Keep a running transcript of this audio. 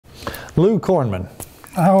Lew Kornman.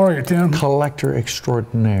 How are you, Tim? Collector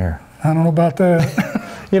extraordinaire. I don't know about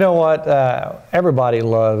that. You know what? Everybody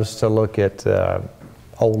loves to look at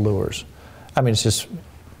old lures. I mean, it's just,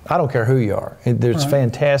 I don't care who you are. It's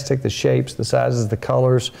fantastic, the shapes, the sizes, the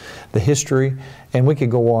colors, the history, and we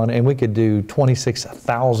could go on and we could do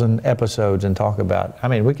 26,000 episodes and talk about, I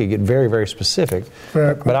mean, we could get very, very specific,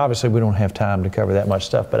 but obviously we don't have time to cover that much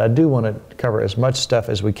stuff, but I do want to cover as much stuff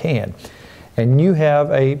as we can. And you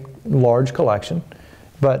have a large collection,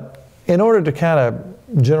 but in order to kind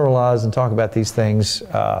of generalize and talk about these things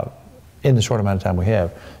in the short amount of time we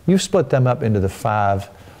have, you've split them up into the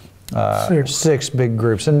six big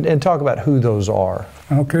groups, and talk about who those are.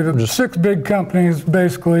 Okay, the six big companies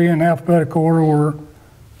basically in alphabetical order were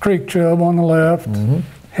Creek Chub on the left,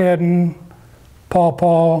 Heddon, Paw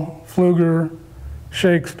Paw, Pfluger,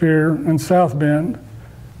 Shakespeare, and South Bend.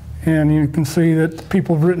 And you can see that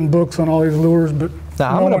people have written books on all these lures, but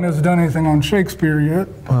no one has done anything on Shakespeare yet.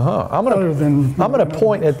 I'm going to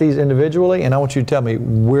point at these individually, and I want you to tell me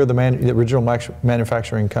where the original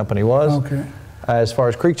manufacturing company was. Okay. As far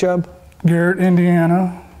as Creek Chub? Garrett,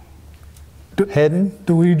 Indiana. Heddon?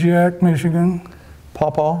 Dewejack, Michigan.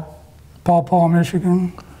 Paw Paw? Paw Paw,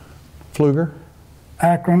 Michigan. Pfluger?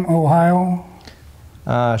 Akron, Ohio.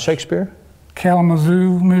 Shakespeare?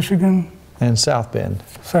 Kalamazoo, Michigan. And South Bend?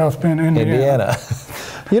 South Bend, Indiana.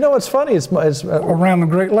 You know what's funny? It's around the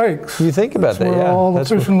Great Lakes. You think about that, yeah. All the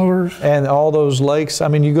fishing lures. And all those lakes. I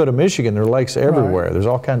mean, you go to Michigan, there are lakes everywhere. There's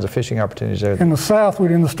all kinds of fishing opportunities there. In the South, we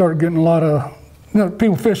didn't start getting a lot of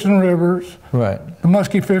people fishing rivers. Right. The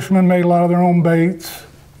muskie fishermen made a lot of their own baits,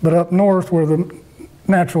 but up north, where the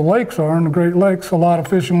natural lakes are in the Great Lakes, a lot of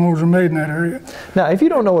fishing lures are made in that area. Now, if you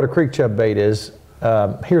don't know what a Creek Chub bait is,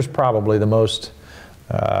 here's probably the most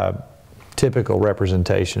typical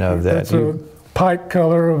representation of that. It's a pike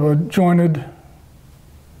color of a jointed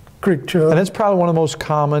Creek Chub. And it's probably one of the most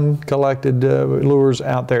common collected lures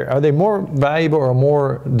out there. Are they more valuable or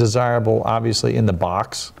more desirable, obviously, in the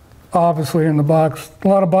box? Obviously in the box. A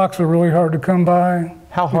lot of boxes are really hard to come by.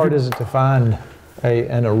 How hard is it to find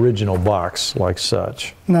an original box like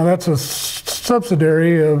such? Now, that's a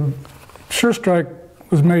subsidiary of Sure Strike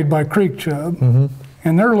was made by Creek Chub.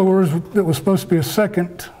 And their lures, it was supposed to be a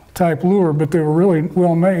second type lure, but they were really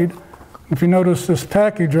well made. If you notice this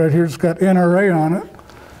package right here, it's got NRA on it.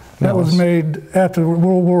 That was made after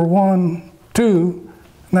World War I, II, and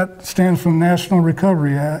that stands for the National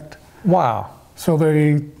Recovery Act. Wow. So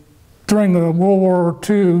they, during the World War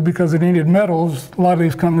II, because they needed metals, a lot of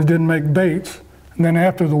these companies didn't make baits. And then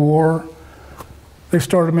after the war, they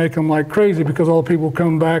started making them like crazy because all the people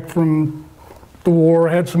come back from the war,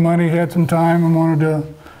 had some money, had some time, and wanted to.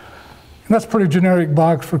 And that's a pretty generic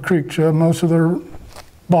box for Creek Chub. Most of their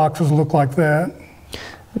boxes look like that.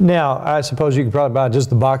 Now, I suppose you could probably buy just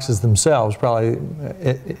the boxes themselves, probably.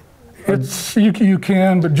 You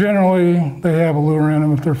can, but generally they have a lure in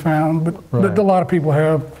them if they're found, but a lot of people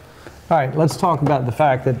have. All right, let's talk about the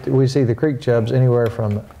fact that we see the Creek Chubs anywhere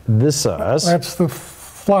from this size. That's the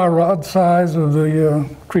fly rod size of the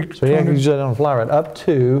Creek Chub. So you can use that on a fly rod up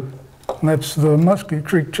to. And that's the musky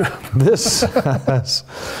Creek Chub. This size.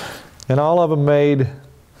 And all of them made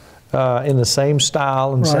in the same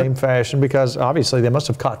style and same fashion, because obviously they must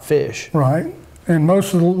have caught fish. Right. And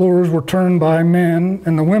most of the lures were turned by men,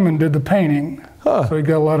 and the women did the painting. So you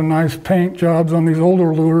got a lot of nice paint jobs on these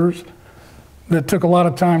older lures that took a lot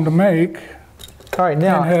of time to make. All right,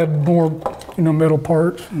 now, and had more, metal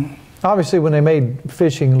parts. Obviously, when they made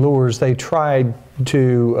fishing lures, they tried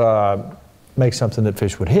to make something that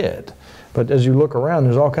fish would hit. But as you look around,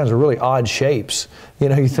 there's all kinds of really odd shapes.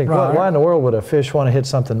 You think, well, why in the world would a fish want to hit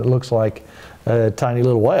something that looks like a tiny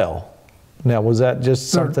little whale? Now, was that just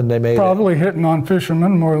something they made? Probably hitting on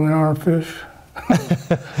fishermen more than our fish.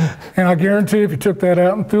 And I guarantee if you took that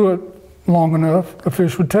out and threw it long enough, a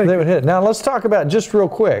fish would take it. They would hit it. Now, let's talk about, just real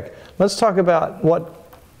quick, let's talk about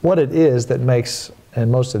what it is that makes, and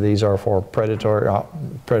most of these are for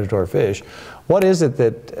predatory fish. What is it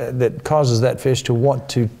that causes that fish to want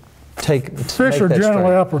to Fish are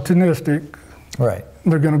generally opportunistic. Right.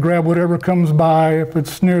 They're going to grab whatever comes by if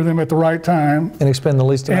it's near them at the right time. And expend the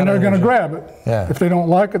least amount of energy. And they're going to grab it. Yeah. If they don't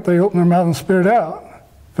like it, they open their mouth and spit it out.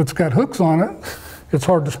 If it's got hooks on it, it's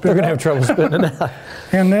hard to spit They're out. going to have trouble spitting it out.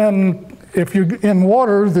 And then if you're in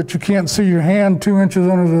water that you can't see your hand 2 inches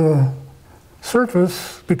under the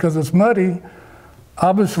surface because it's muddy,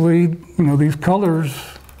 obviously, these colors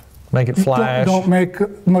make it flash. Don't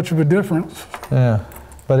make much of a difference. Yeah.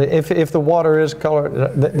 But if the water is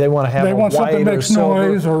colored, they want to have they want something that makes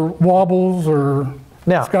noise or wobbles or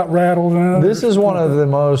Now, it's got rattles in it. This is one of the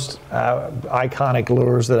most iconic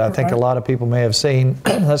lures that I think a lot of people may have seen.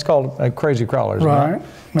 That's called crazy crawlers, right?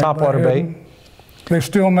 Topwater bait. They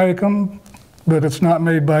still make them, but it's not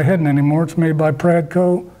made by Heddon anymore. It's made by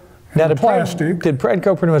Pradco. Now, did plastic. Did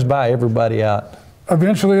Pradco pretty much buy everybody out?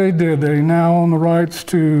 Eventually they did. They now own the rights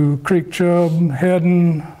to creek chub,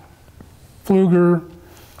 Heddon, Fluger.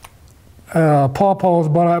 Paw Paw was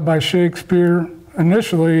bought out by Shakespeare.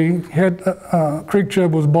 Initially, Creek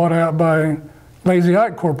Chub was bought out by Lazy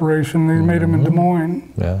Ike Corporation. They made them in Des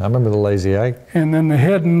Moines. Yeah, I remember the Lazy Ike. And then the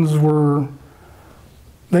Heddons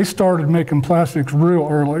they started making plastics real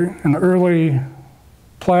early. And the early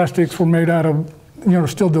plastics were made out of,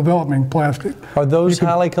 still developing plastic. Are those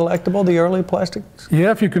highly collectible, the early plastics?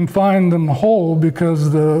 Yeah, if you can find them whole,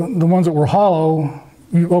 because the ones that were hollow,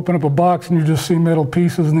 you open up a box and you just see metal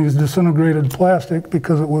pieces and these disintegrated plastic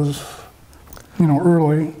because it was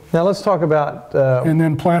early. Now let's talk about... and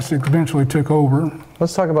then plastic eventually took over.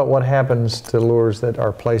 Let's talk about what happens to lures that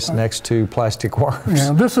are placed next to plastic worms.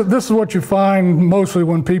 Yeah, this is what you find mostly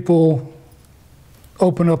when people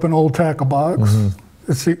open up an old tackle box.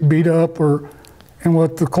 It's beat up, and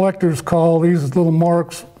what the collectors call these little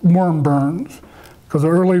marks worm burns. Because the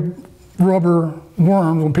early rubber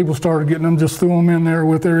worms, when people started getting them, just threw them in there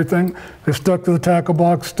with everything. They stuck to the tackle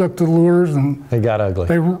box, stuck to the lures, and they got ugly.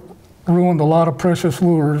 They ruined a lot of precious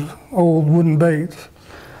lures, old wooden baits.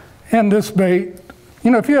 And this bait,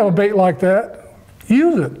 if you have a bait like that,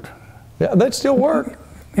 use it. Yeah, that'd still work.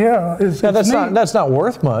 Yeah, that's not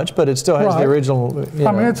worth much, but it still has the original.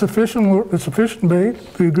 I mean, it's a fishing bait.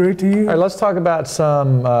 It'd be great to use. All right, let's talk about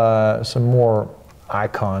some more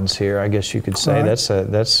icons here, I guess you could say. Right.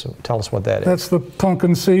 Tell us what that is. That's the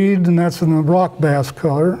pumpkin seed, and that's in the rock bass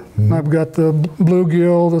color. I've got the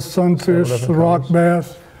bluegill, the sunfish, the rock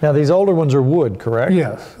bass. Now these older ones are wood, correct?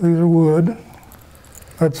 Yes, these are wood.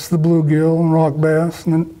 That's the bluegill and rock bass.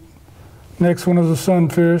 And then next one is the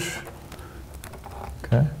sunfish.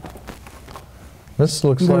 Okay. This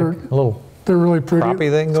looks like a little they're really pretty. Crappie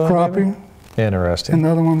thing going on. Crappie. Interesting. And the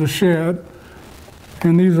other one's a shad.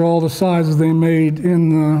 And these are all the sizes they made in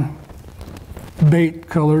the bait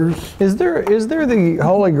colors. Is there the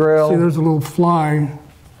Holy Grail? See, there's a little fly.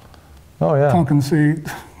 Oh yeah. Pumpkin seed.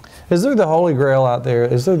 Is there the Holy Grail out there?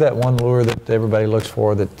 Is there that one lure that everybody looks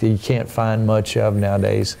for that you can't find much of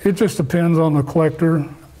nowadays? It just depends on the collector.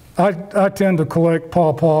 I tend to collect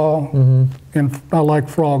pawpaw, and I like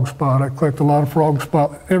frog spot. I collect a lot of frog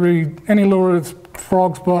spot. Any lure that's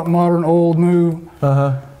frog spot, modern, old, new.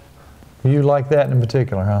 You like that in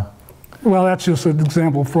particular, huh? Well, that's just an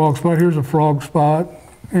example of frog spot. Here's a frog spot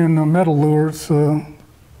in the metal lures. Now,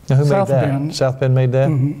 who South made that? Bend. South Bend made that?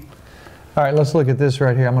 All right, let's look at this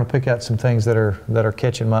right here. I'm going to pick out some things that are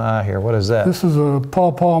catching my eye here. What is that? This is a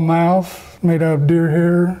pawpaw mouse made out of deer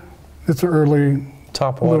hair. It's an early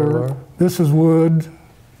topwater lure. This is wood,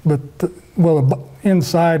 but the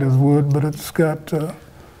inside is wood, but it's got.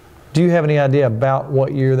 Do you have any idea about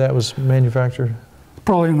what year that was manufactured?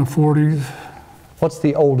 Probably in the 40s. What's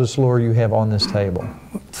the oldest lure you have on this table?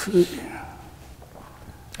 Let's see.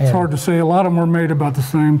 It's hard to say. A lot of them were made about the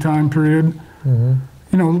same time period.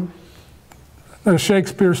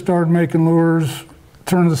 Shakespeare started making lures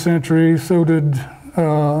turn of the century. So did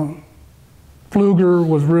Fluger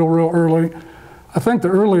was real early. I think the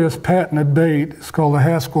earliest patented bait is called a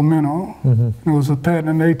Haskell minnow. It was a patent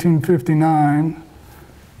in 1859,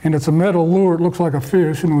 and it's a metal lure. It looks like a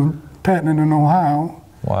fish, and it was patented in Ohio.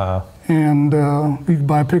 Wow. And you can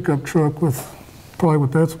buy a pickup truck with probably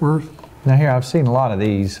what that's worth. Now here, I've seen a lot of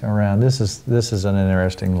these around. This is an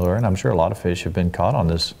interesting lure, and I'm sure a lot of fish have been caught on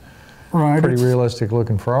this pretty realistic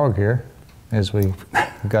looking frog here as we've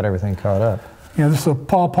got everything caught up. Yeah, this is a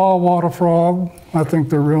pawpaw water frog. I think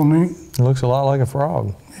they're real neat. It looks a lot like a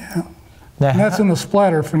frog. Yeah. Now, and that's in the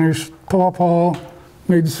splatter finish. Pawpaw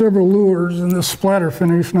made several lures in this splatter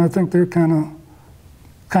finish, and I think they're kind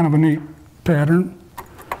of a neat pattern.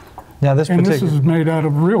 Now this this is made out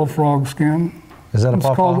of real frog skin. Is that a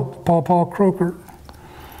pawpaw? It's called pawpaw croaker.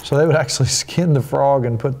 So they would actually skin the frog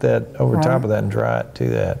and put that over top of that and dry it to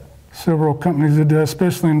that. Several companies did that,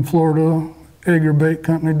 especially in Florida. Egger Bait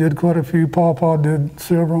Company did quite a few. Pawpaw did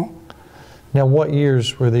several. Now, what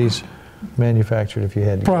years were these manufactured, if you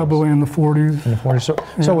had to Probably guess? In the 40s. In the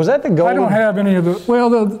 40s. So was that the goal? I don't have any of the.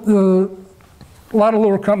 Well, a lot of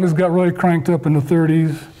lure companies got really cranked up in the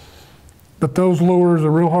 30s, but those lures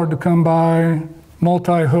are real hard to come by.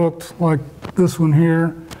 Multi-hooked, like this one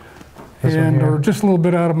here, or just a little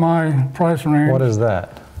bit out of my price range. What is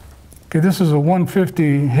that? Okay, this is a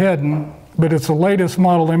 150 Heddon, but it's the latest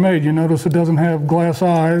model they made. You notice it doesn't have glass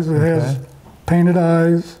eyes. It has painted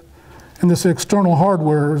eyes. And this external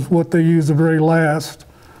hardware is what they use the very last.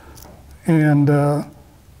 And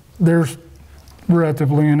they're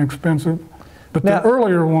relatively inexpensive. But Now, the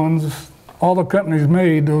earlier ones, all the companies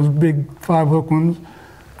made, those big 5-hook ones,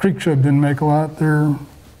 Creek Chub didn't make a lot. They're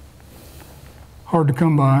hard to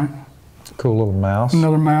come by. Cool little mouse.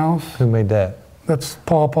 Another mouse. Who made that? That's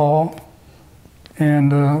Paw Paw.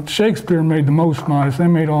 And Shakespeare made the most mice. They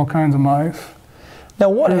made all kinds of mice. Now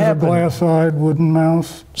what There's happened? a glass-eyed wooden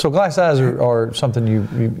mouse. So glass eyes are something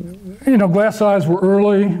You know, glass eyes were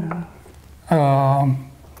early.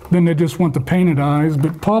 Then they just went to painted eyes.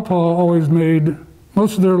 But Paw Paw always made,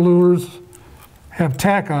 most of their lures have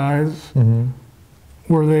tack eyes,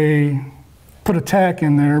 where they put a tack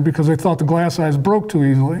in there because they thought the glass eyes broke too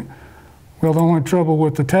easily. Well, the only trouble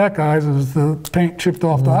with the tack eyes is the paint chipped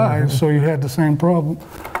off the eyes, so you had the same problem.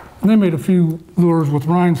 And they made a few lures with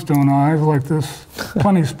rhinestone eyes, like this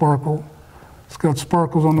Plenty Sparkle. It's got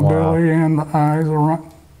sparkles on the belly, and the eyes are,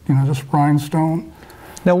 you know, just rhinestone.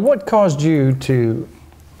 Now, what caused you to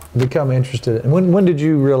become interested? When did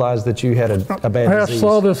you realize that you had a bad disease? I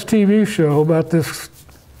saw this TV show about this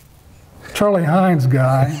Charlie Hines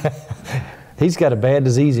guy. He's got a bad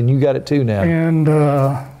disease, and you got it too now. And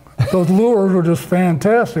those lures were just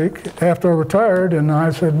fantastic. After I retired, and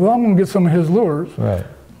I said, well, I'm going to get some of his lures. Right.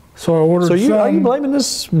 So I ordered some. Are you blaming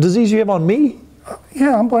this disease you have on me?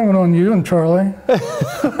 Yeah, I'm blaming it on you and Charlie.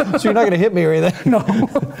 So you're not going to hit me or anything? No,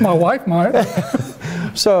 my wife might.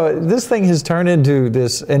 So this thing has turned into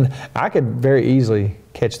this, and I could very easily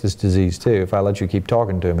catch this disease too if I let you keep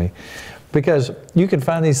talking to me, because you can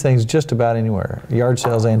find these things just about anywhere. Yard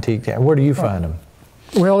sales, antique. Where do you find them?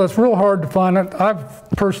 Well, it's real hard to find it. I've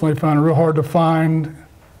personally found it real hard to find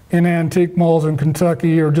in antique malls in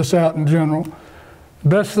Kentucky or just out in general. The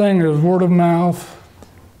best thing is word of mouth,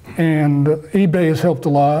 and eBay has helped a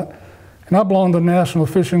lot. And I belong to the National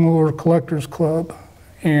Fishing Lure Collectors Club,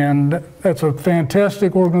 and that's a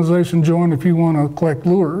fantastic organization. Join if you want to collect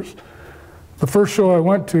lures. The first show I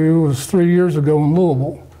went to was 3 years ago in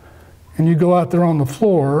Louisville. And you go out there on the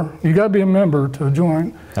floor, you got to be a member to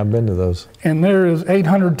join. I've been to those. And there is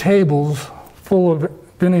 800 tables full of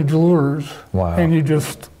vintage lures. Wow. And you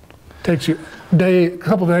just, takes you a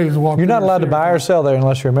couple days to walk. You're not allowed to through buy or sell there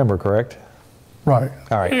unless you're a member, correct? Right.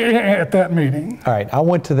 All right. At that meeting. All right. I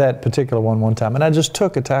went to that particular one time, and I just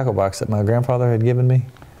took a tackle box that my grandfather had given me.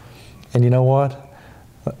 And you know what?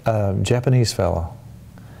 A Japanese fellow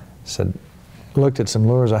said, looked at some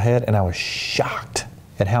lures I had, and I was shocked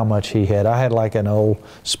at how much he had. I had like an old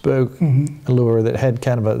spook lure that had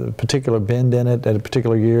kind of a particular bend in it at a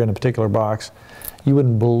particular year in a particular box. You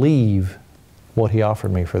wouldn't believe what he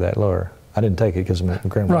offered me for that lure. I didn't take it because of my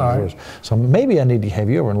grandfather's lures. So maybe I need to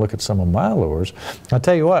have you over and look at some of my lures. I'll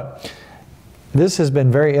tell you what, this has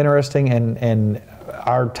been very interesting, and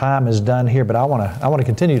our time is done here, but I want to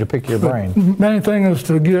continue to pick your brain. Main thing is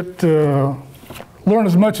to get, learn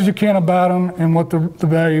as much as you can about them and what the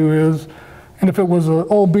value is. And if it was an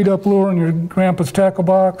old beat up lure in your grandpa's tackle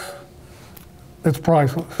box, it's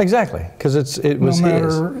priceless. Exactly, because it was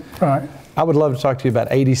his. Right. I would love to talk to you about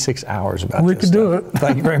 86 hours about this. We could do it.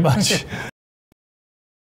 Thank you very much.